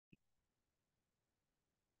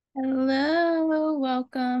Hello,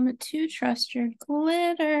 welcome to Trust Your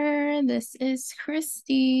Glitter. This is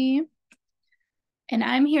Christy, and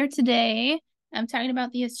I'm here today. I'm talking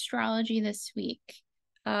about the astrology this week.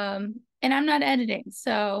 And I'm not editing,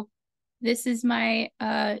 so this is my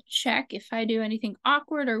check. If I do anything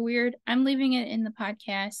awkward or weird, I'm leaving it in the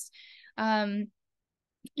podcast. Um,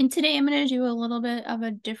 and today I'm going to do a little bit of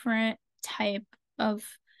a different type of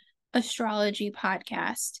astrology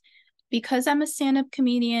podcast because I'm a stand-up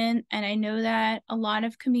comedian and I know that a lot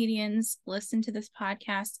of comedians listen to this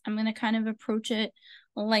podcast. I'm going to kind of approach it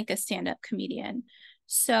like a stand-up comedian.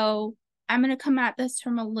 So I'm going to come at this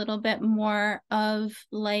from a little bit more of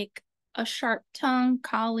like a sharp tongue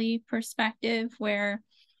collie perspective where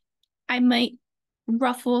I might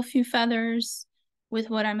ruffle a few feathers with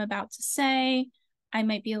what I'm about to say. I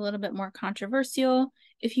might be a little bit more controversial.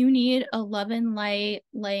 If you need a love and light,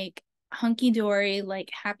 like hunky dory, like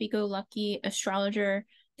happy go lucky astrologer,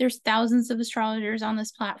 there's thousands of astrologers on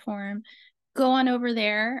this platform. Go on over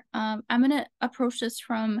there. I'm going to approach this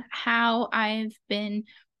from how I've been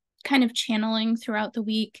kind of channeling throughout the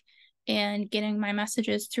week and getting my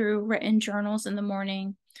messages through written journals in the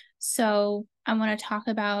morning. So I want to talk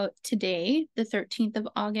about today, the 13th of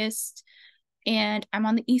August, and I'm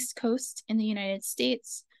on the East Coast in the United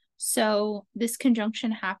States. So this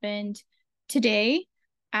conjunction happened today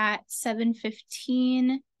at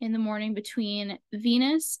 7:15 in the morning between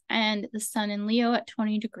Venus and the Sun in Leo at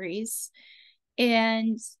 20 degrees.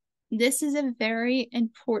 And this is a very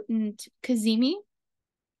important Cazimi.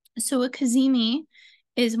 So a Cazimi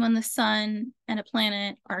is when the Sun and a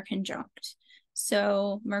planet are conjunct.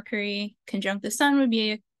 So Mercury conjunct the Sun would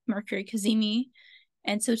be a Mercury Cazimi.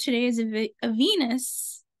 And so today is a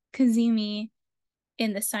Venus Cazimi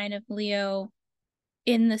in the sign of Leo,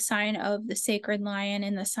 in the sign of the sacred lion,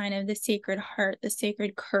 in the sign of the sacred heart, the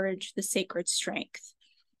sacred courage, the sacred strength.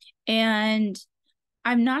 And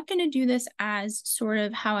I'm not going to do this as sort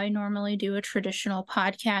of how I normally do a traditional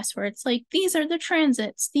podcast where it's like, these are the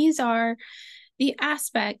transits, these are the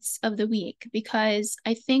aspects of the week, because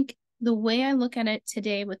I think the way I look at it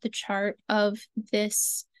today with the chart of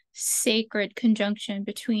this sacred conjunction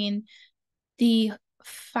between the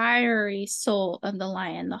fiery soul of the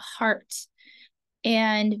lion, the heart,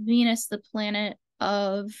 and Venus, the planet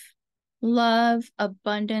of love,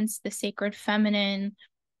 abundance, the sacred feminine,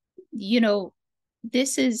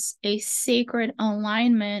 this is a sacred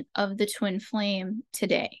alignment of the twin flame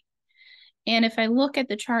today. And if I look at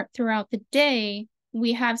the chart throughout the day,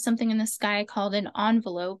 we have something in the sky called an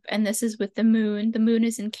envelope, and this is with the moon. The moon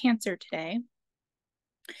is in Cancer today.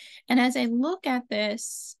 And as I look at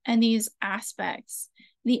this and these aspects,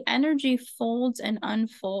 the energy folds and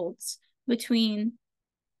unfolds between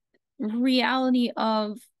reality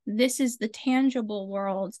of this is the tangible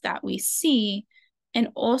world that we see, and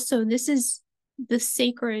also this is the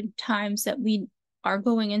sacred times that we are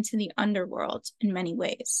going into the underworld in many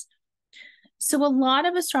ways. So a lot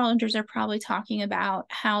of astrologers are probably talking about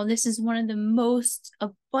how this is one of the most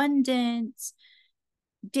abundant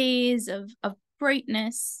days of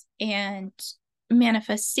brightness and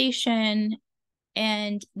manifestation.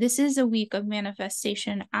 And this is a week of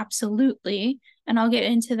manifestation, absolutely. And I'll get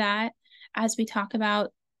into that as we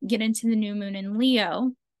get into the new moon in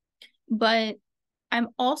Leo. But I'm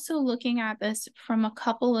also looking at this from a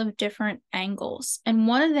couple of different angles. And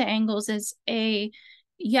one of the angles is a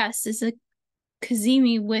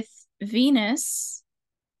Cazimi with Venus.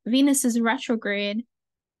 Venus is retrograde.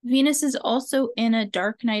 Venus is also in a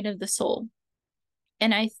dark night of the soul.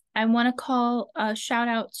 And I want to call a shout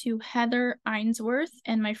out to Heather Ainsworth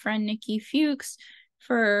and my friend Nikki Fuchs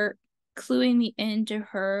for cluing me into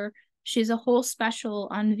her. She's a whole special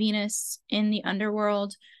on Venus in the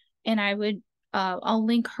underworld, and I'll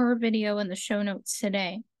link her video in the show notes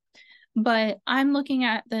today. But I'm looking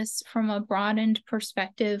at this from a broadened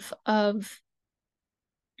perspective of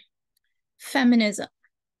feminism.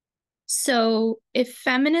 So if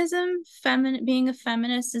being a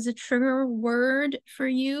feminist is a trigger word for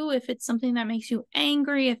you, if it's something that makes you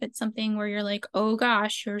angry, if it's something where you're like, oh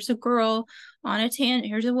gosh, here's a woman on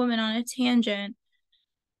a tangent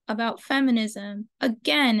about feminism.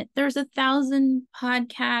 Again, there's 1,000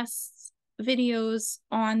 podcasts, videos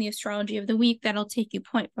on the astrology of the week that'll take you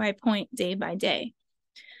point by point, day by day.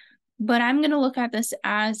 But I'm going to look at this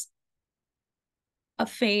as a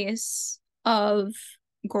phase of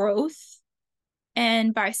growth.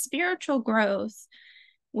 And by spiritual growth,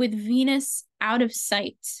 with Venus out of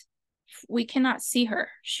sight, we cannot see her.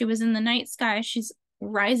 She was in the night sky. She's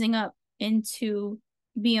rising up into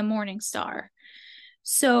be a morning star.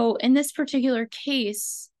 So in this particular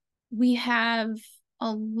case, we have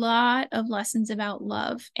a lot of lessons about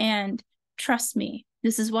love. And trust me,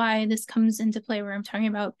 this is why this comes into play where I'm talking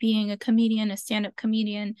about being a comedian, a stand-up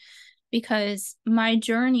comedian, because my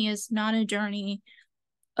journey is not a journey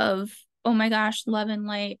of, oh my gosh, love and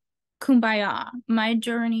light, kumbaya. My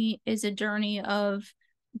journey is a journey of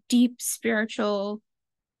deep spiritual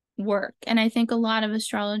work. And I think a lot of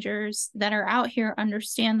astrologers that are out here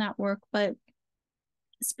understand that work, but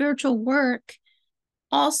spiritual work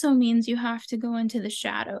also means you have to go into the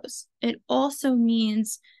shadows. It also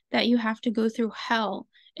means that you have to go through hell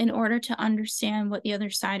in order to understand what the other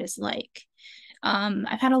side is like.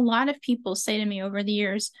 I've had a lot of people say to me over the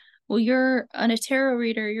years, well, you're a tarot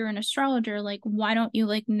reader, you're an astrologer, like, why don't you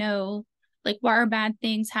like know, like, why are bad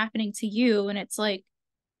things happening to you? And it's like,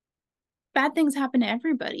 bad things happen to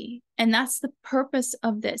everybody. And that's the purpose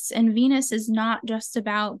of this. And Venus is not just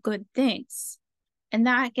about good things. And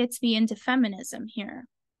that gets me into feminism here,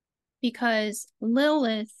 because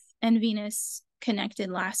Lilith and Venus connected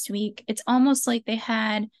last week. It's almost like they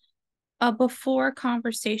had a before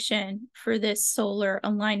conversation for this solar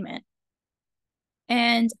alignment.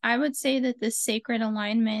 And I would say that this sacred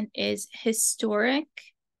alignment is historic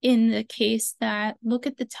in the case that, look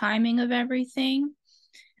at the timing of everything.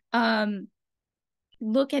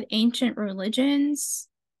 Look at ancient religions.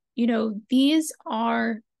 You know, these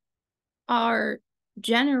are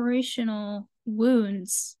generational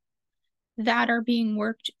wounds that are being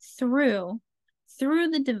worked through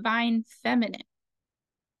the divine feminine.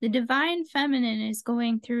 The divine feminine is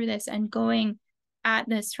going through this and going at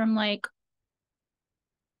this from like,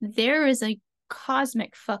 there is a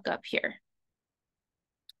cosmic fuck up here.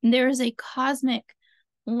 There is a cosmic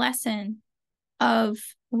lesson of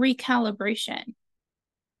recalibration.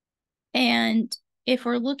 And if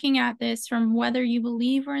we're looking at this from whether you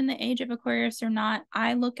believe we're in the age of Aquarius or not,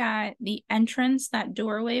 I look at the entrance, that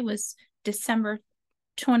doorway was December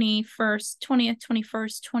 20th,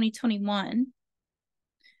 21st, 2021.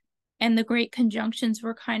 And the great conjunctions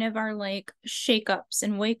were kind of our like shakeups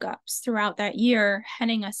and wake ups throughout that year,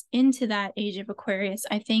 heading us into that age of Aquarius.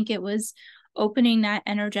 I think it was opening that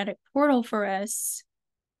energetic portal for us.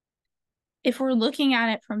 If we're looking at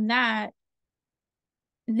it from that,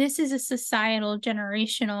 this is a societal,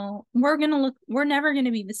 generational, we're never going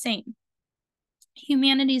to be the same.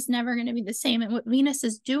 Humanity's never going to be the same. And what Venus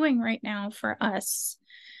is doing right now for us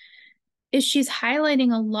is she's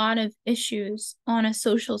highlighting a lot of issues on a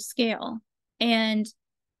social scale. And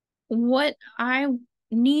what I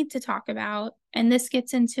need to talk about, and this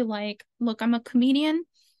gets into like, look, I'm a comedian,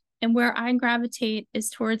 and where I gravitate is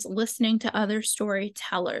towards listening to other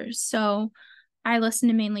storytellers. So I listen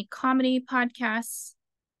to mainly comedy podcasts,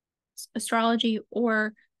 astrology,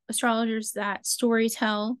 or astrologers that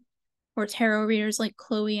storytell, or tarot readers like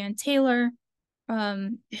Chloe Ann Taylor,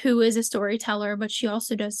 who is a storyteller, but she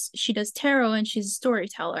does tarot, and she's a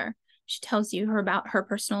storyteller. She tells you about her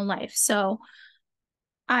personal life. So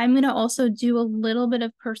I'm going to also do a little bit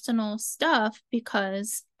of personal stuff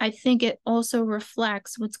because I think it also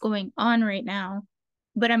reflects what's going on right now.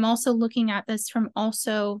 But I'm also looking at this from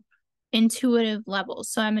also intuitive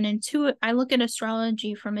levels. So I look at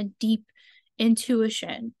astrology from a deep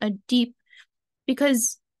intuition,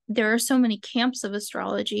 because there are so many camps of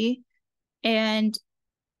astrology, and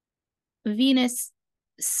Venus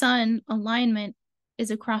Sun alignment is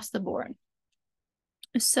across the board.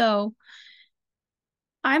 So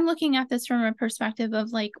I'm looking at this from a perspective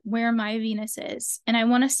of like where my Venus is. And I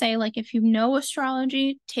want to say, like, if you know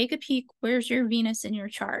astrology, take a peek. Where's your Venus in your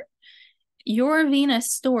chart? Your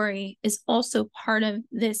Venus story is also part of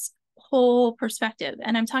this whole perspective.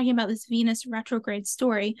 And I'm talking about this Venus retrograde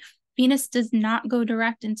story. Venus does not go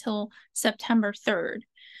direct until September 3rd.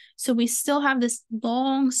 So we still have this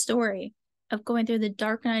long story of going through the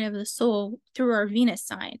dark night of the soul through our Venus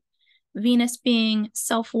sign. Venus being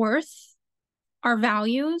self-worth, our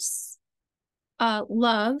values,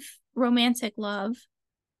 love, romantic love,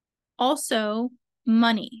 also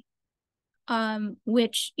money,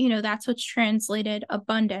 which, you know, that's what's translated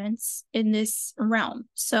abundance in this realm.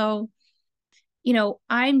 So, you know,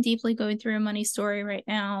 I'm deeply going through a money story right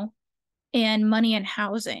now, and money and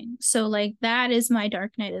housing. So like that is my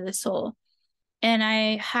dark night of the soul. And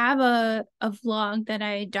I have a vlog that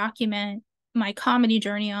I document my comedy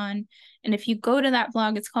journey on. And if you go to that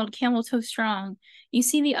vlog, it's called Camel Toe Strong. You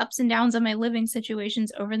see the ups and downs of my living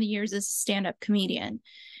situations over the years as a stand-up comedian.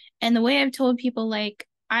 And the way I've told people, like,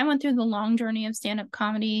 I went through the long journey of stand-up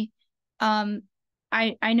comedy. I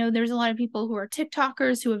know there's a lot of people who are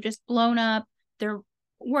TikTokers who have just blown up. They're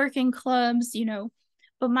working clubs, you know.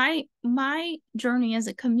 But my journey as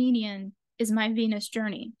a comedian is my Venus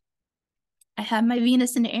journey. I have my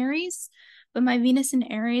Venus in Aries, but my Venus in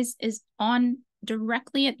Aries is on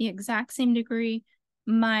directly at the exact same degree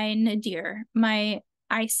my nadir, my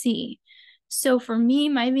IC. So for me,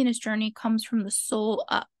 my Venus journey comes from the soul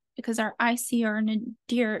up, because our IC, our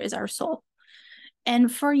nadir, is our soul.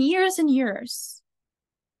 And for years and years,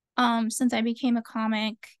 since I became a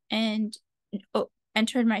comic and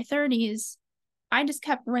entered my 30s, I just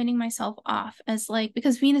kept writing myself off as like,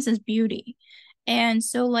 because Venus is beauty. And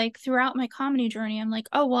so like throughout my comedy journey, I'm like,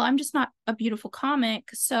 oh, well, I'm just not a beautiful comic.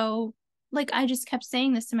 So like, I just kept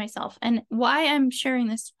saying this to myself. And why I'm sharing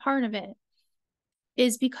this part of it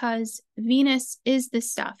is because Venus is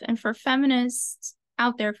this stuff. And for feminists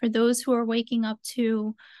out there, for those who are waking up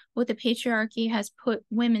to what the patriarchy has put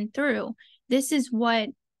women through, this is what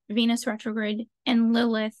Venus retrograde and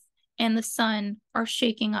Lilith and the sun are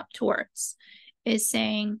shaking up towards, is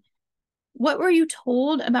saying, what were you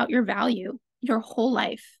told about your value your whole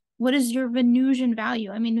life? What is your Venusian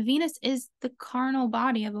value? I mean, Venus is the carnal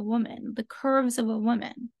body of a woman, the curves of a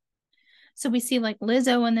woman. So we see like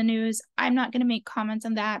Lizzo in the news. I'm not going to make comments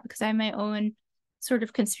on that because I have my own sort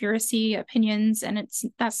of conspiracy opinions, and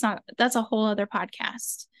that's a whole other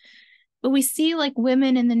podcast. But we see like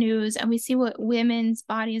women in the news, and we see what women's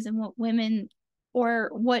bodies and what women,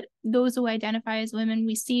 or what those who identify as women,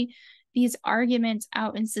 we see these arguments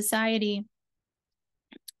out in society.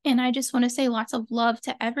 And I just want to say lots of love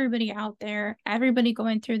to everybody out there, everybody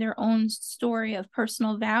going through their own story of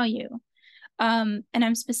personal value. And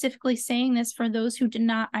I'm specifically saying this for those who did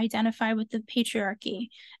not identify with the patriarchy.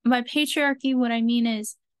 And by patriarchy, what I mean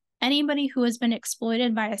is anybody who has been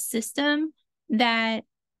exploited by a system that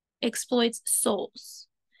exploits souls.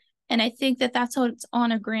 And I think that that's what's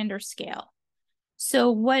on a grander scale.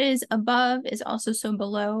 So what is above is also so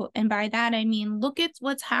below. And by that, I mean, look at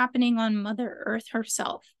what's happening on Mother Earth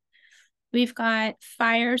herself. We've got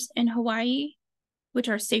fires in Hawaii, which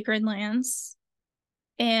are sacred lands.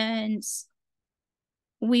 And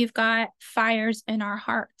we've got fires in our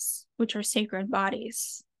hearts, which are sacred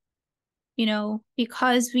bodies. You know,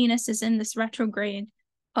 because Venus is in this retrograde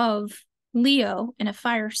of Leo in a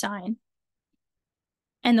fire sign,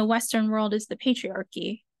 and the Western world is the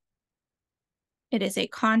patriarchy. It is a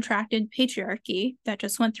contracted patriarchy that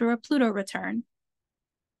just went through a Pluto return.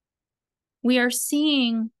 We are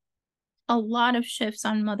seeing a lot of shifts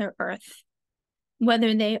on Mother Earth,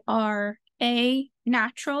 whether they are A,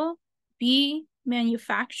 natural, B,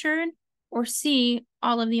 manufactured, or C,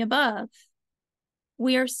 all of the above.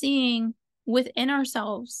 We are seeing within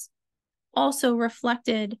ourselves also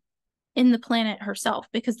reflected in the planet herself,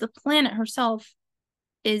 because the planet herself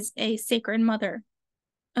is a sacred mother,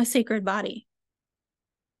 a sacred body.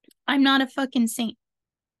 I'm not a fucking saint.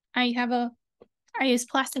 I use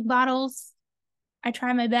plastic bottles. I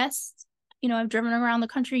try my best. You know, I've driven around the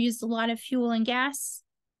country, used a lot of fuel and gas.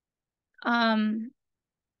 But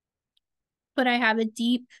I have a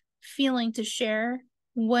deep feeling to share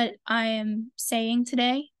what I am saying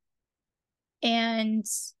today. And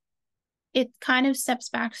it kind of steps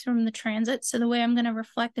back from the transit. So the way I'm going to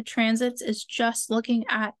reflect the transits is just looking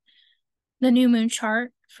at the new moon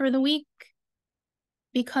chart for the week,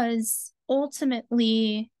 because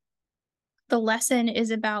ultimately the lesson is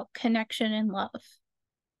about connection and love.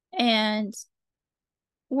 And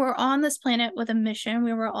we're on this planet with a mission.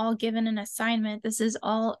 We were all given an assignment. This is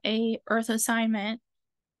all a Earth assignment,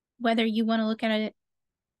 whether you want to look at it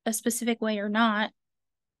a specific way or not.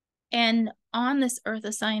 And on this Earth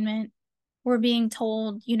assignment, we're being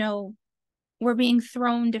told, you know, we're being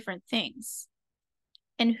thrown different things.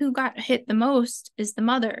 And who got hit the most is the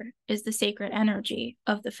mother, is the sacred energy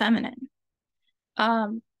of the feminine.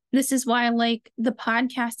 This is why like the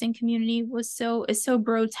podcasting community is so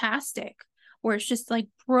bro-tastic, where it's just like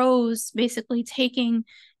bros basically taking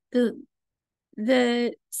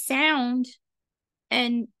the sound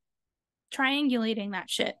and triangulating that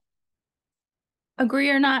shit. Agree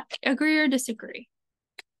or disagree.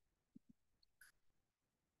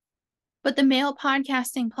 But the male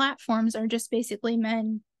podcasting platforms are just basically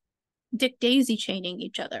men dick daisy chaining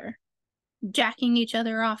each other, jacking each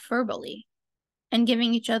other off verbally, and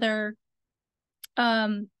giving each other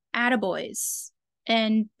attaboys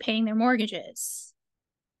and paying their mortgages.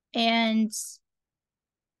 And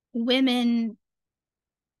women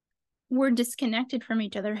were disconnected from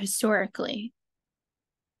each other historically,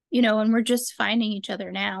 you know, and we're just finding each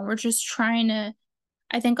other now. We're just trying to,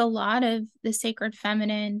 I think a lot of the sacred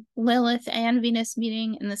feminine, Lilith and Venus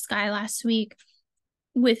meeting in the sky last week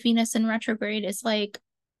with Venus in retrograde, is like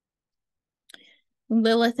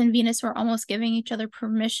Lilith and Venus were almost giving each other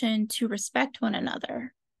permission to respect one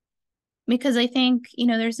another. Because I think, you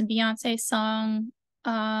know, there's a Beyonce song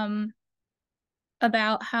about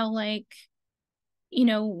how like you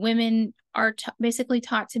know, women are basically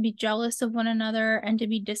taught to be jealous of one another and to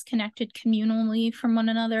be disconnected communally from one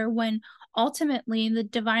another, when ultimately the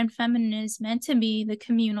divine feminine is meant to be the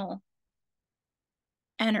communal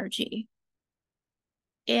energy.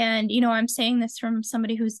 And, you know, I'm saying this from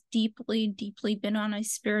somebody who's deeply, deeply been on a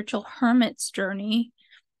spiritual hermit's journey.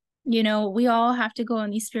 You know, we all have to go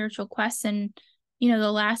on these spiritual quests. And, you know,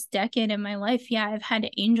 the last decade in my life, yeah, I've had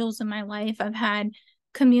angels in my life, I've had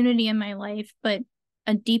community in my life, but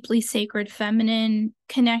a deeply sacred feminine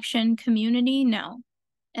connection community, no.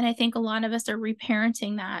 And I think a lot of us are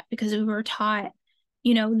reparenting that because we were taught,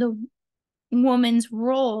 you know, the woman's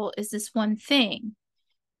role is this one thing.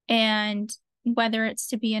 And whether it's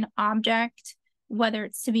to be an object, whether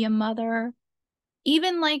it's to be a mother,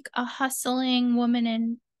 even like a hustling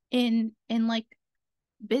woman in like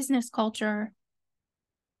business culture,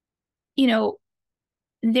 you know,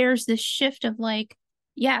 there's this shift of like,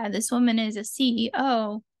 yeah, this woman is a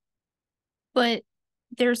CEO, but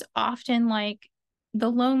there's often like the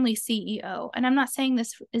lonely CEO. And I'm not saying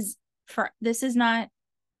this is not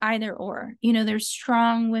either or. You know, there's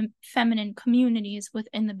strong feminine communities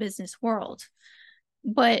within the business world.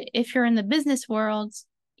 But if you're in the business world,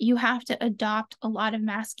 you have to adopt a lot of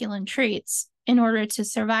masculine traits in order to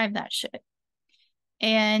survive that shit.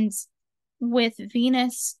 And with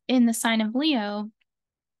Venus in the sign of Leo,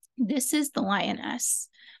 this is the lioness.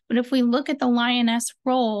 But if we look at the lioness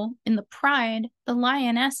role in the pride, the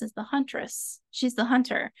lioness is the huntress. She's the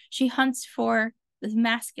hunter. She hunts for the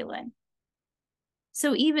masculine.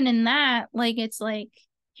 So even in that, like, it's like,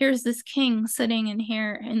 here's this king sitting in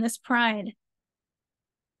here in this pride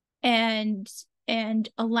and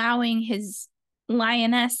allowing his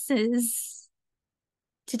lionesses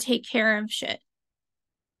to take care of shit.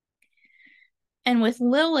 And with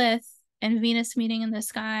Lilith and Venus meeting in the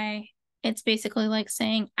sky, it's basically like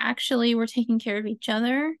saying, actually, we're taking care of each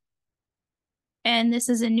other. And this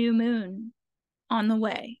is a new moon on the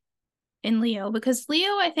way in Leo, because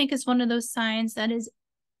Leo, I think, is one of those signs that is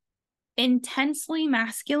intensely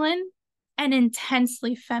masculine and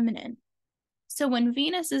intensely feminine. So when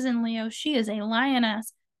Venus is in Leo, she is a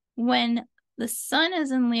lioness. When the sun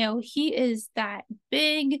is in Leo, he is that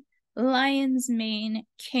big lion's mane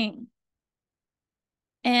king.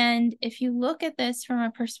 And if you look at this from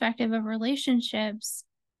a perspective of relationships,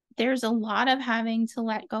 there's a lot of having to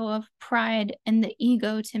let go of pride and the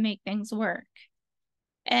ego to make things work.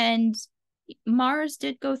 And Mars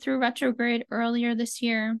did go through retrograde earlier this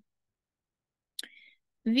year.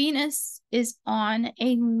 Venus is on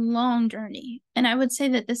a long journey. And I would say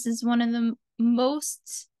that this is one of the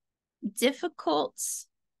most difficult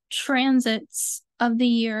transits of the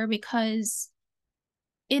year, because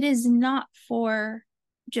it is not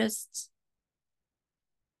just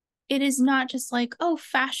like, oh,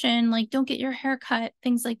 fashion, like don't get your hair cut,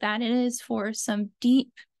 things like that. It is for some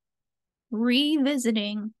deep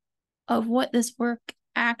revisiting of what this work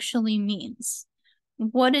actually means.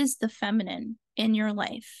 What is the feminine in your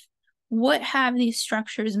life? What have these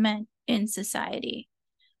structures meant in society?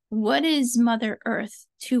 What is Mother Earth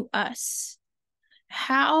to us?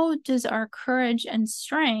 How does our courage and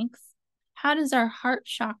strength, how does our heart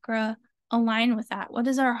chakra align with that? What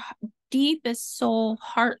does our deepest soul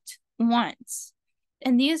heart want?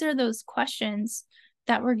 And these are those questions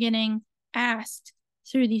that we're getting asked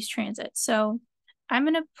through these transits. So I'm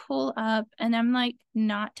going to pull up, and I'm like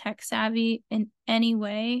not tech savvy in any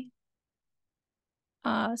way.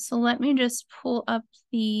 So let me just pull up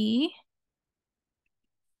the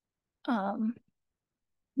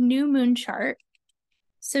new moon chart.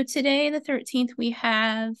 So today, the 13th, we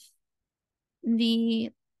have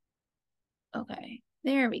okay,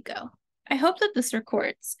 there we go. I hope that this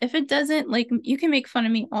records. If it doesn't, like, you can make fun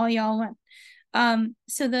of me all y'all want.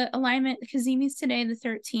 So the alignment, Cazimi's today, the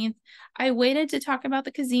 13th. I waited to talk about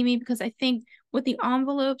the Cazimi because I think with the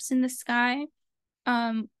envelopes in the sky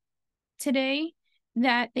today,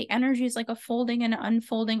 that the energy is like a folding and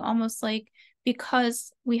unfolding, almost like,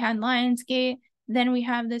 because we had Lionsgate, then we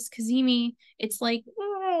have this Cazimi. It's like,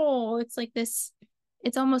 oh, it's like this,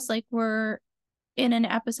 it's almost like we're in an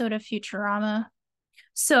episode of Futurama.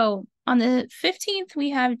 So on the 15th,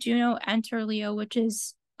 we have Juno enter Leo, which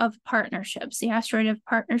is of partnerships, the asteroid of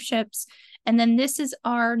partnerships. And then this is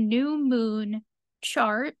our new moon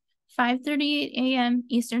chart, 5:38 a.m.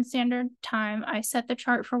 Eastern Standard Time. I set the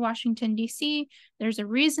chart for Washington, D.C. There's a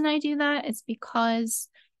reason I do that. It's because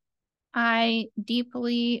I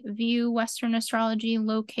deeply view Western astrology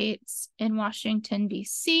locates in Washington,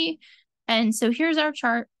 D.C. And so here's our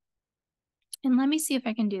chart. And let me see if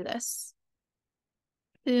I can do this.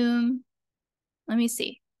 Boom. Let me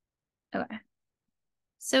see. Okay.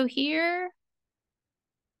 So here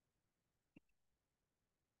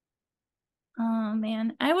Oh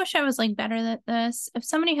man, I wish I was like better at this. If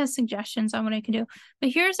somebody has suggestions on what I can do. But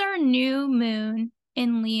here's our new moon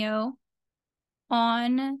in Leo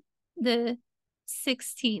on the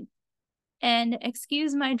 16th. And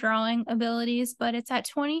excuse my drawing abilities, but it's at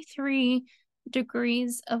 23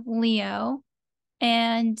 degrees of Leo.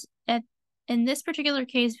 And in this particular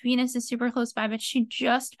case, Venus is super close by, but she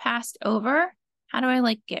just passed over. How do I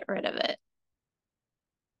like get rid of it?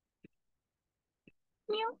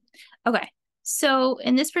 Okay, so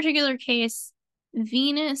in this particular case,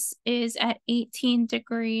 Venus is at 18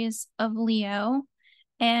 degrees of Leo,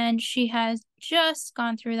 and she has just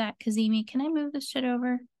gone through that Cazimi. Can I move this shit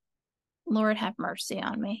over? Lord have mercy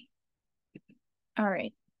on me. All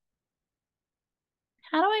right.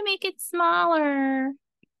 How do I make it smaller?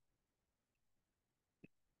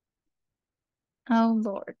 Oh,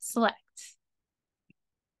 Lord, select.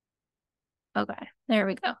 Okay, there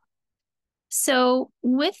we go. So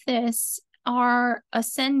with this, our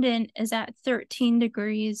ascendant is at 13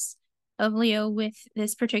 degrees of Leo with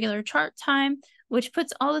this particular chart time, which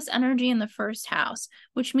puts all this energy in the first house,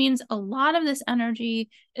 which means a lot of this energy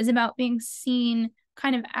is about being seen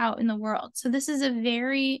kind of out in the world. So this is a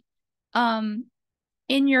very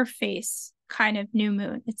in your face kind of new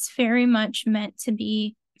moon. It's very much meant to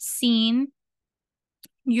be seen.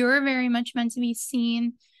 You're very much meant to be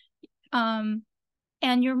seen.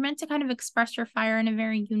 And you're meant to kind of express your fire in a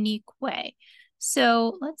very unique way.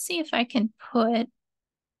 So let's see if I can put, it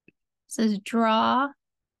says draw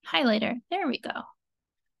highlighter. There we go.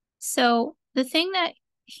 So the thing that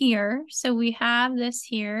here, so we have this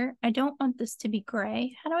here. I don't want this to be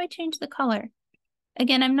gray. How do I change the color?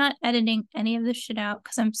 Again, I'm not editing any of this shit out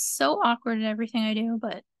because I'm so awkward at everything I do,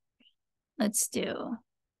 but let's do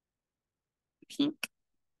pink.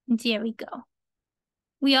 There we go.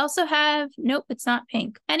 We also have, nope, it's not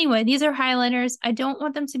pink. Anyway, these are highlighters. I don't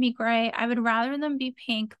want them to be gray. I would rather them be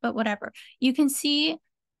pink, but whatever. You can see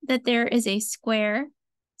that there is a square.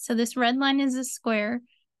 So this red line is a square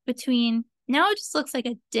between, now it just looks like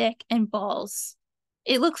a dick and balls.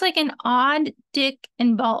 It looks like an odd dick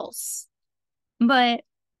and balls. But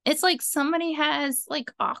it's like somebody has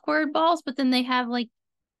like awkward balls, but then they have like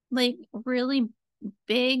really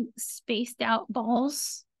big spaced out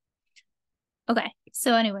balls. Okay,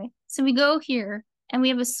 so anyway, so we go here and we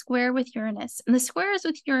have a square with Uranus. And the squares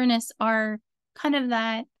with Uranus are kind of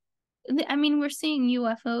that, I mean, we're seeing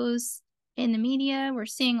UFOs in the media, we're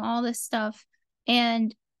seeing all this stuff,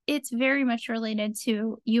 and it's very much related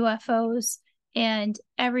to UFOs and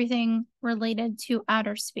everything related to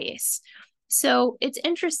outer space. So it's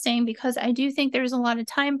interesting because I do think there's a lot of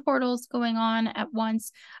time portals going on at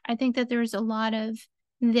once. I think that there's a lot of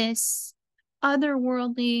this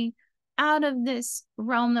otherworldly, out of this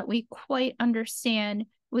realm that we quite understand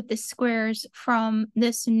with the squares from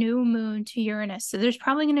this new moon to Uranus. So there's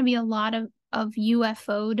probably going to be a lot of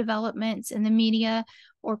UFO developments in the media,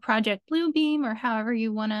 or Project Bluebeam, or however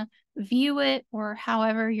you want to view it, or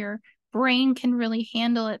however your brain can really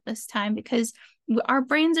handle it this time, because our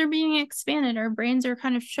brains are being expanded. Our brains are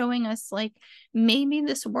kind of showing us like maybe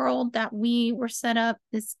this world that we were set up,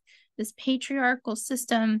 this patriarchal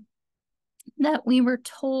system that we were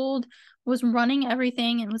told was running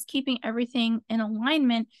everything and was keeping everything in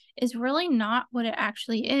alignment, is really not what it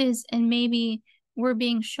actually is. And maybe we're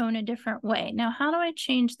being shown a different way. Now, how do I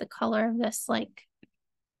change the color of this? Like,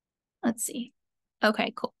 let's see.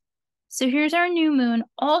 Okay, cool. So here's our new moon.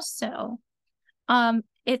 Also,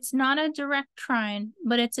 it's not a direct trine,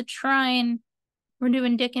 but it's a trine. We're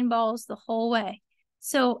doing dick and balls the whole way.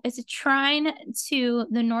 So it's a trine to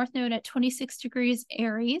the North Node at 26 degrees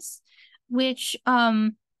Aries, which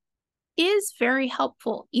is very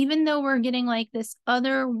helpful, even though we're getting like this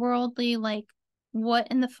otherworldly, like, what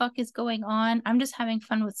in the fuck is going on? I'm just having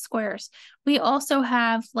fun with squares. We also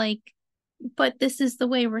have like, but this is the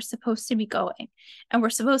way we're supposed to be going. And we're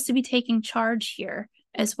supposed to be taking charge here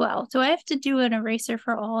as well. Do I have to do an eraser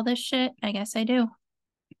for all this shit? I guess I do.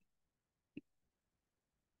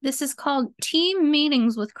 This is called Team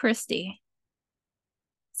Meetings with Christy.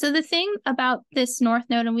 So the thing about this North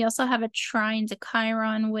Node, and we also have a trine to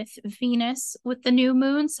Chiron with Venus with the new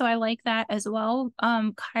moon, so I like that as well.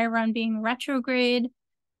 Chiron being retrograde,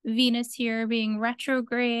 Venus here being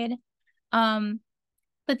retrograde.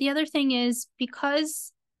 But the other thing is,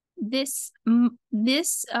 because this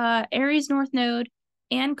Aries North Node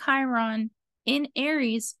and Chiron in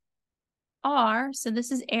Aries are, so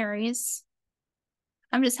this is Aries.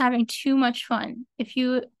 I'm just having too much fun. If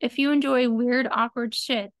you enjoy weird, awkward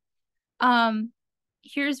shit,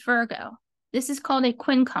 here's Virgo. This is called a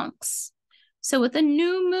quincunx. So with a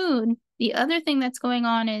new moon, the other thing that's going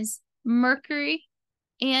on is Mercury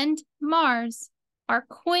and Mars are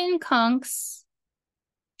quincunx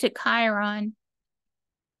to Chiron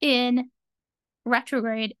in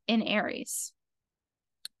retrograde in Aries.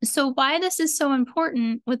 So why this is so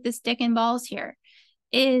important with this dick and balls here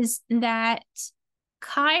is that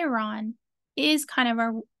Chiron is kind of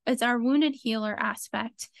our wounded healer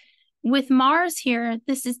aspect. With Mars here,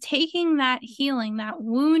 this is taking that healing, that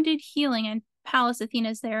wounded healing, and Pallas Athena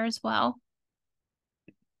is there as well.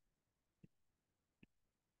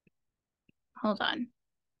 Hold on.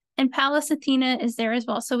 And Pallas Athena is there as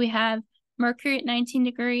well. So we have Mercury at 19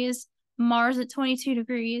 degrees, Mars at 22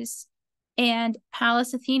 degrees, and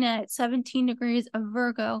Pallas Athena at 17 degrees of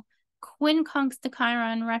Virgo, quincunx to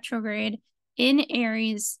Chiron retrograde in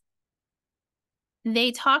Aries.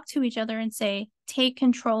 They talk to each other and say, take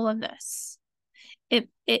control of this.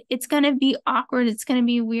 It's going to be awkward. It's going to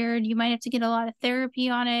be weird. You might have to get a lot of therapy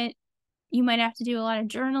on it. You might have to do a lot of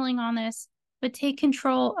journaling on this, but take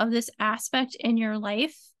control of this aspect in your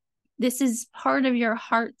life. This is part of your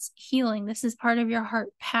heart's healing. This is part of your heart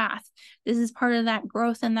path. This is part of that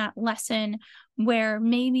growth and that lesson where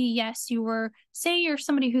maybe, yes, say you're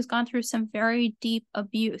somebody who's gone through some very deep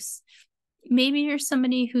abuse. Maybe you're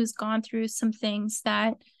somebody who's gone through some things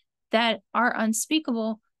that are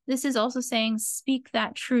unspeakable. This is also saying, speak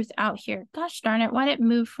that truth out here. Gosh darn it, why did it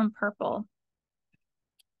move from purple?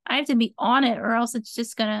 I have to be on it or else it's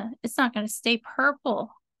not gonna stay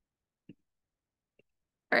purple.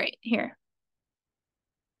 All right, here.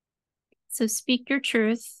 So speak your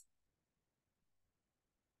truth.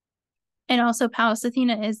 And also Pallas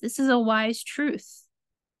Athena this is a wise truth.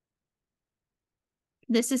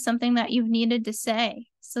 This is something that you've needed to say.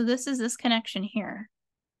 So this is this connection here.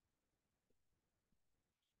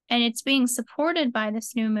 And it's being supported by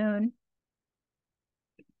this new moon.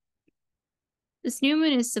 This new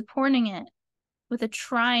moon is supporting it with a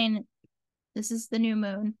trine. This is the new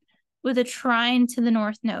moon with a trine to the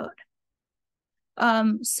North Node.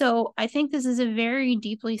 So I think this is a very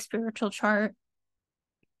deeply spiritual chart.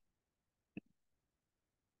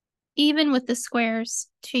 Even with the squares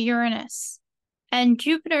to Uranus and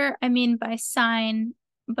Jupiter, I mean by sign,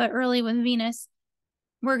 but early with Venus,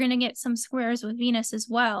 we're going to get some squares with Venus as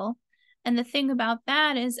well. And the thing about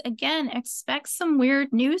that is, again, expect some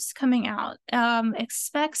weird news coming out.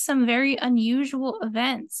 Expect some very unusual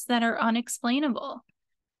events that are unexplainable.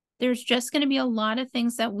 There's just going to be a lot of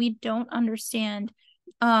things that we don't understand.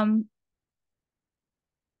 And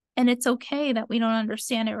it's okay that we don't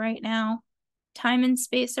understand it right now. Time and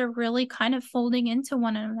space are really kind of folding into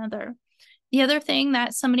one another. The other thing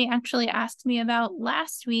that somebody actually asked me about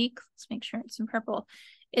last week, let's make sure it's in purple,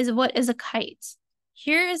 is what is a kite?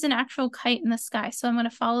 Here is an actual kite in the sky. So I'm going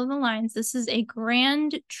to follow the lines. This is a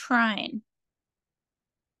grand trine.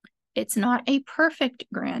 It's not a perfect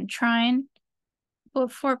grand trine,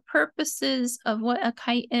 but for purposes of what a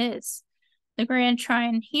kite is, the grand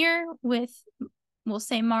trine here with, we'll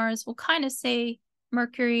say Mars, we'll kind of say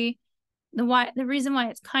Mercury. The reason why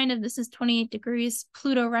it's kind of, this is 28 degrees,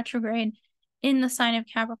 Pluto retrograde in the sign of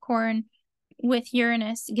Capricorn with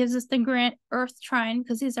Uranus. It gives us the grand Earth trine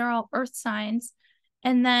because these are all Earth signs.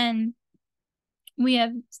 And then we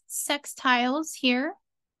have sextiles here,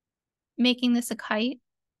 making this a kite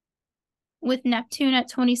with Neptune at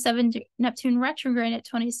 27, Neptune retrograde at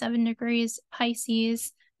 27 degrees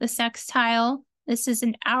Pisces, the sextile. This is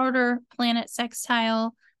an outer planet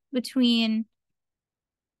sextile between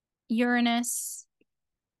Uranus,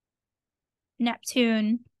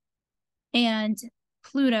 Neptune, and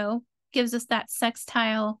Pluto. Gives us that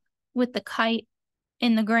sextile with the kite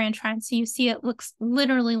in the grand trine. So you see it looks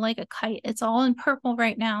literally like a kite. It's all in purple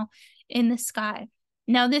right now in the sky.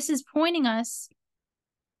 Now this is pointing us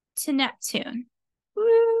to Neptune.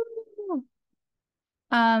 Woo!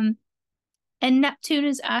 And Neptune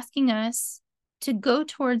is asking us to go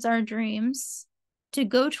towards our dreams, to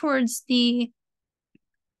go towards the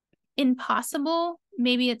impossible.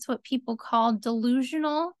 Maybe it's what people call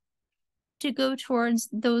delusional, to go towards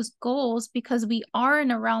those goals because we are in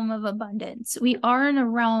a realm of abundance. We are in a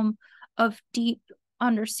realm of deep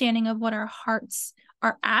understanding of what our hearts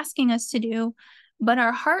are asking us to do, but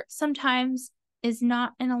our heart sometimes is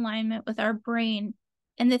not in alignment with our brain.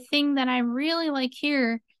 And the thing that I really like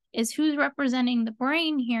here is who's representing the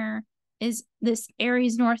brain here is this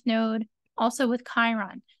Aries North Node, also with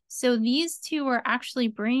Chiron. So these two are actually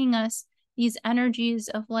bringing us these energies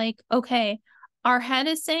of like, okay, our head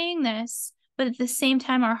is saying this, but at the same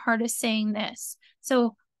time, our heart is saying this.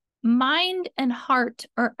 So mind and heart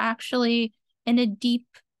are actually in a deep,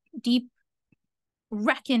 deep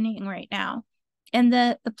reckoning right now. And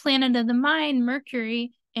the planet of the mind,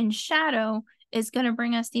 Mercury, in shadow, is going to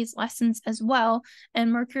bring us these lessons as well.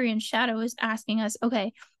 And Mercury in shadow is asking us,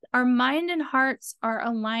 okay, our mind and hearts are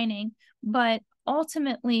aligning, but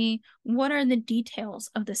ultimately, what are the details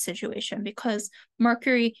of the situation? Because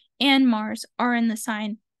Mercury and Mars are in the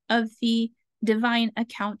sign of the divine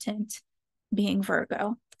accountant, being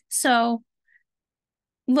Virgo. So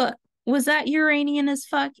look, was that Uranian as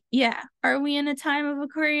fuck? Yeah. Are we in a time of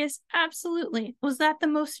Aquarius? Absolutely. Was that the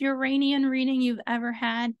most Uranian reading you've ever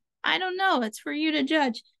had? I don't know. It's for you to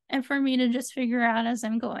judge and for me to just figure out as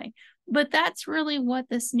I'm going. But that's really what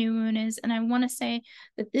this new moon is. And I want to say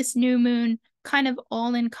that this new moon kind of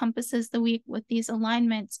all encompasses the week with these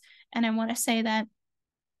alignments. And I want to say that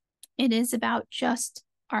it is about just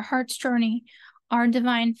our heart's journey, our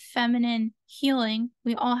divine feminine healing.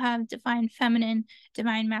 We all have divine feminine,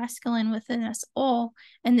 divine masculine within us all.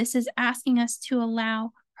 And this is asking us to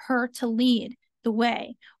allow her to lead the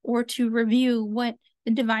way, or to review what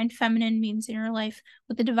the divine feminine means in your life,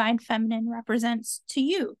 what the divine feminine represents to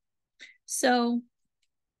you. So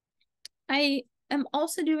I am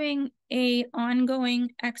also doing a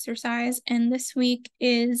ongoing exercise, and this week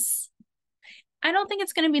is, I don't think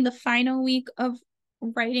it's going to be the final week of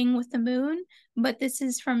writing with the moon, but this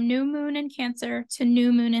is from new moon in Cancer to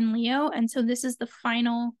new moon in Leo. And so this is the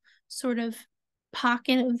final sort of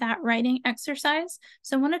pocket of that writing exercise.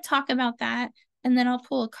 So I want to talk about that, and then I'll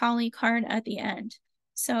pull a Kali card at the end.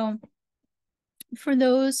 So for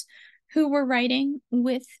those who were writing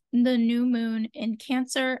with the new moon in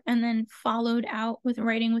Cancer and then followed out with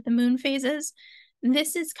writing with the moon phases,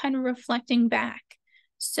 this is kind of reflecting back.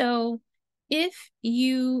 So if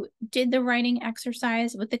you did the writing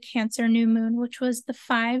exercise with the Cancer new moon, which was the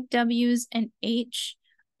 5 W's and H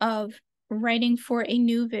of writing for a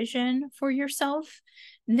new vision for yourself,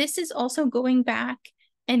 this is also going back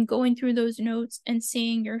and going through those notes and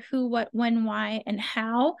seeing your who, what, when, why, and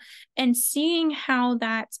how, and seeing how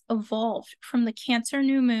that's evolved from the Cancer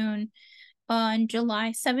new moon on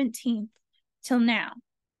July 17th till now.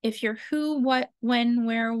 If your who, what, when,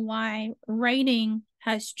 where, why writing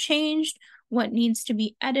has changed, what needs to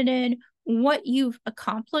be edited, what you've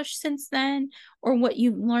accomplished since then, or what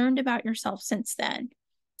you've learned about yourself since then.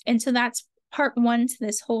 And so that's part one to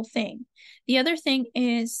this whole thing. The other thing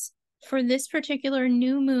is, for this particular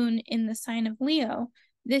new moon in the sign of Leo,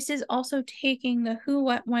 this is also taking the who,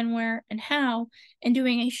 what, when, where, and how and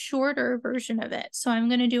doing a shorter version of it. So I'm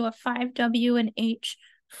going to do a 5 W and H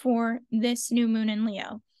for this new moon in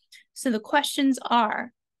Leo. So the questions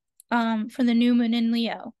are, for the new moon in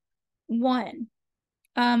Leo, 1,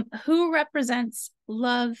 who represents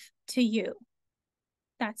love to you?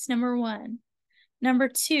 That's number 1. Number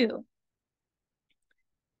 2,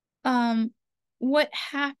 what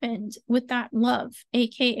happened with that love,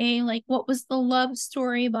 aka like what was the love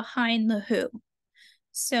story behind the who?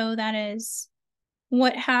 So that is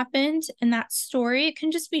what happened in that story. It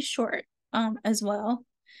can just be short as well.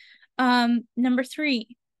 Number 3,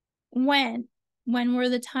 when were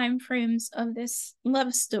the time frames of this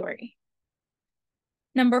love story?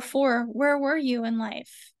 Number 4, where were you in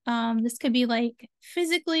life? This could be like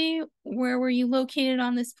physically, where were you located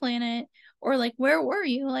on this planet? Or like, where were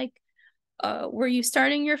you? Like, were you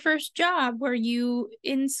starting your first job? Were you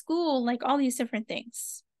in school? Like all these different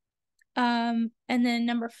things. And then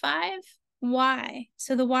number 5, why?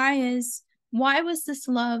 So the why is, why was this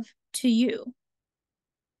love to you?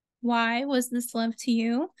 Why was this love to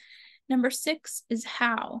you? Number 6 is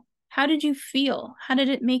how. How did you feel? How did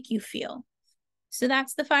it make you feel? So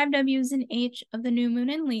that's the 5 W's and H of the new moon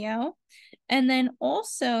in Leo. And then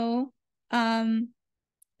also,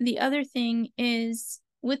 the other thing is,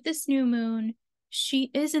 with this new moon,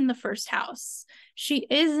 she is in the first house. She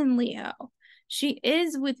is in Leo. She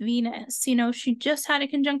is with Venus. You know, she just had a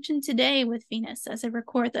conjunction today with Venus as I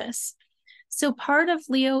record this. So part of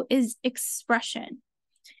Leo is expression.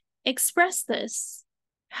 Express this.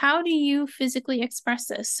 How do you physically express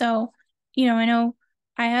this? So, you know, I know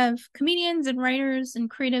I have comedians and writers and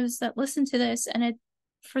creatives that listen to this, and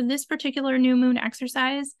for this particular new moon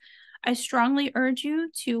exercise, I strongly urge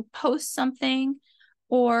you to post something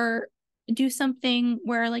or do something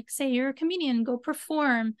where, like, say you're a comedian, go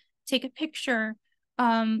perform, take a picture,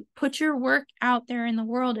 put your work out there in the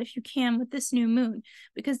world if you can with this new moon,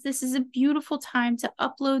 because this is a beautiful time to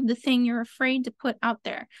upload the thing you're afraid to put out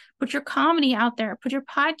there. Put your comedy out there, put your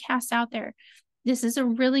podcast out there. This is a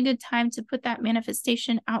really good time to put that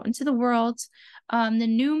manifestation out into the world. The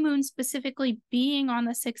new moon specifically being on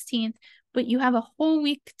the 16th, but you have a whole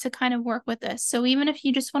week to kind of work with this. So even if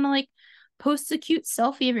you just want to like post a cute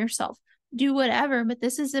selfie of yourself, do whatever, but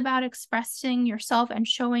this is about expressing yourself and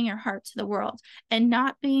showing your heart to the world and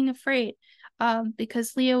not being afraid.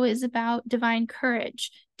 because Leo is about divine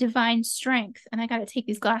courage, divine strength. And I got to take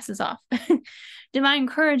these glasses off. Divine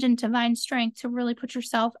courage and divine strength to really put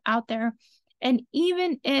yourself out there. And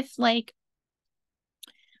even if like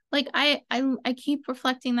I keep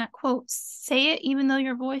reflecting that quote, say it even though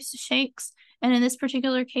your voice shakes. And in this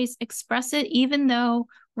particular case, express it even though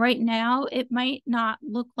right now it might not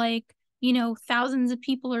look like, you know, thousands of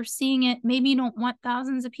people are seeing it. Maybe you don't want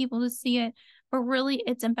thousands of people to see it, but really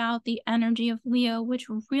it's about the energy of Leo, which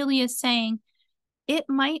really is saying it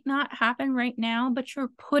might not happen right now, but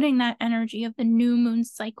you're putting that energy of the new moon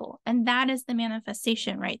cycle. And that is the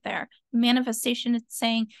manifestation right there. Manifestation is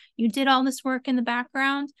saying you did all this work in the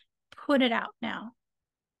background, put it out now.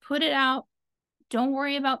 Put it out. Don't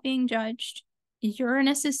worry about being judged.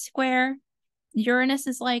 Uranus is square. Uranus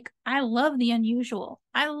is like, I love the unusual.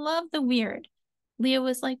 I love the weird. Leo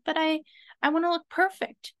was like, but I want to look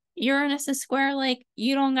perfect. Uranus is square, like,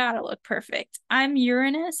 you don't gotta look perfect. I'm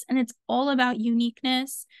Uranus, and it's all about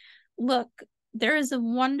uniqueness. Look, there is a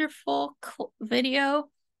wonderful video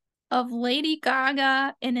of Lady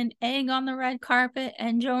Gaga in an egg on the red carpet,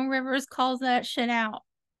 and Joan Rivers calls that shit out.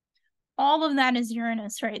 All of that is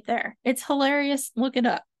Uranus right there. It's hilarious. Look it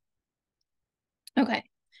up. Okay,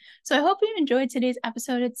 so I hope you enjoyed today's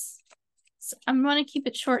episode. I'm going to keep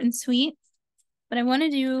it short and sweet, but I want to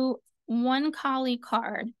do one Kali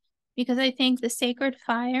card because I think the sacred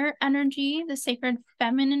fire energy, the sacred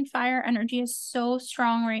feminine fire energy is so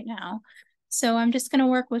strong right now. So I'm just going to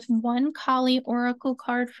work with one Kali oracle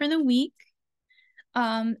card for the week.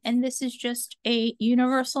 And this is just a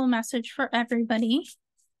universal message for everybody.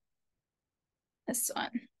 This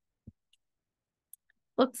one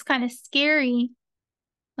looks kind of scary.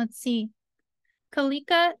 Let's see.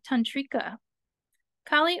 Kalika Tantrika.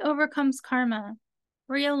 Kali overcomes karma,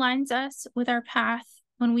 realigns us with our path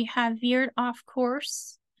when we have veered off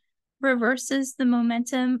course, reverses the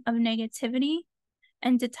momentum of negativity,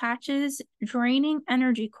 and detaches draining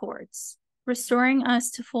energy cords, restoring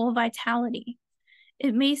us to full vitality.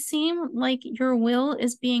 It may seem like your will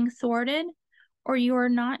is being thwarted or you are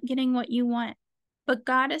not getting what you want, but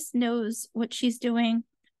Goddess knows what she's doing.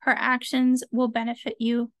 Her actions will benefit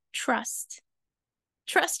you. Trust.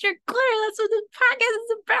 Trust your glitter. That's what the podcast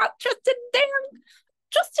is about.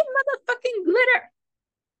 Trust your motherfucking glitter.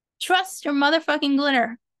 Trust your motherfucking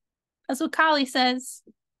glitter. That's what Kali says.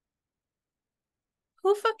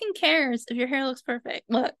 Who fucking cares if your hair looks perfect?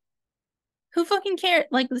 Look, who fucking cares?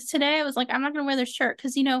 Like today, I was like, I'm not gonna wear this shirt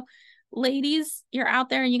because you know, ladies, you're out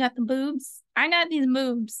there and you got the boobs. I got these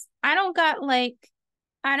boobs. I don't got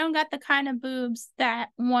the kind of boobs that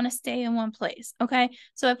want to stay in one place. Okay.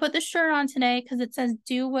 So I put the shirt on today because it says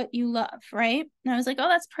do what you love, right? And I was like, oh,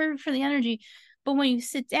 that's perfect for the energy. But when you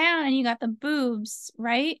sit down and you got the boobs,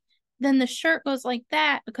 right? Then the shirt goes like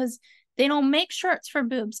that because they don't make shirts for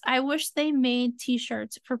boobs. I wish they made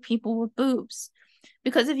t-shirts for people with boobs.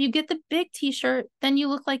 Because if you get the big t-shirt, then you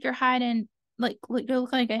look like you're hiding, like you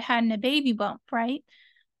look like you're hiding a baby bump, right?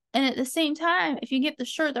 And at the same time, if you get the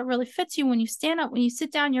shirt that really fits you when you stand up, when you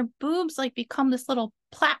sit down, your boobs like become this little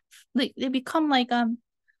like they become like a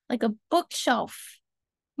bookshelf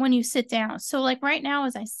when you sit down. So like right now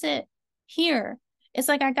as I sit here, it's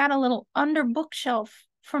like I got a little under bookshelf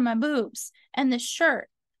for my boobs and the shirt.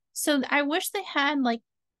 So I wish they had like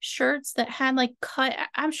shirts that had like cut.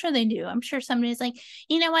 I'm sure they do. I'm sure somebody's like,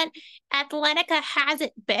 you know what? Athletica has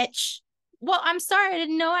it, bitch. Well, I'm sorry, I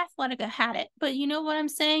didn't know Athletica had it. But you know what I'm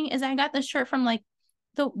saying is I got the shirt from like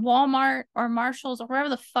the Walmart or Marshalls or wherever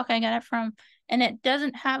the fuck I got it from. And it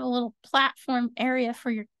doesn't have a little platform area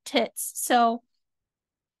for your tits. So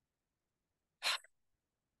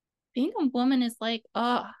being a woman is like,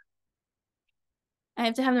 oh, I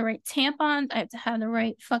have to have the right tampons. I have to have the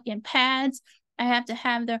right fucking pads. I have to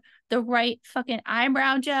have the right fucking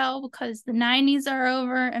eyebrow gel because the 90s are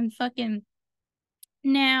over and fucking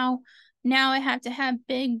now I have to have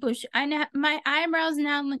big bush. My eyebrows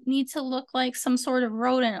now need to look like some sort of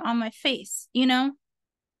rodent on my face, you know?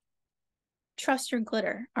 Trust your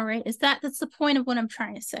glitter, all right? That's the point of what I'm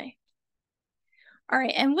trying to say. All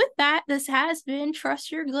right, and with that, this has been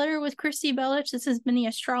Trust Your Glitter with Christy Bellich. This has been the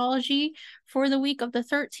astrology for the week of the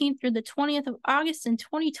 13th through the 20th of August in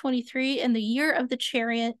 2023 and the year of the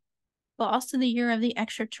chariot, but also the year of the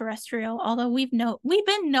extraterrestrial, although we've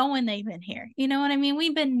been knowing they've been here. You know what I mean?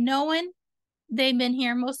 We've been knowing they've been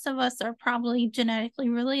here. Most of us are probably genetically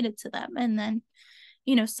related to them. And then,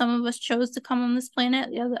 you know, some of us chose to come on this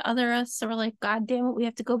planet. The other us are like, God damn it, we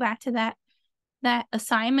have to go back to that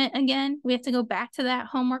assignment again. We have to go back to that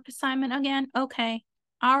homework assignment again. Okay.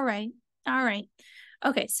 All right.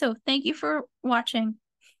 Okay. So thank you for watching.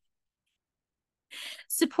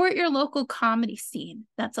 Support your local comedy scene.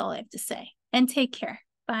 That's all I have to say. And take care.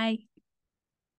 Bye.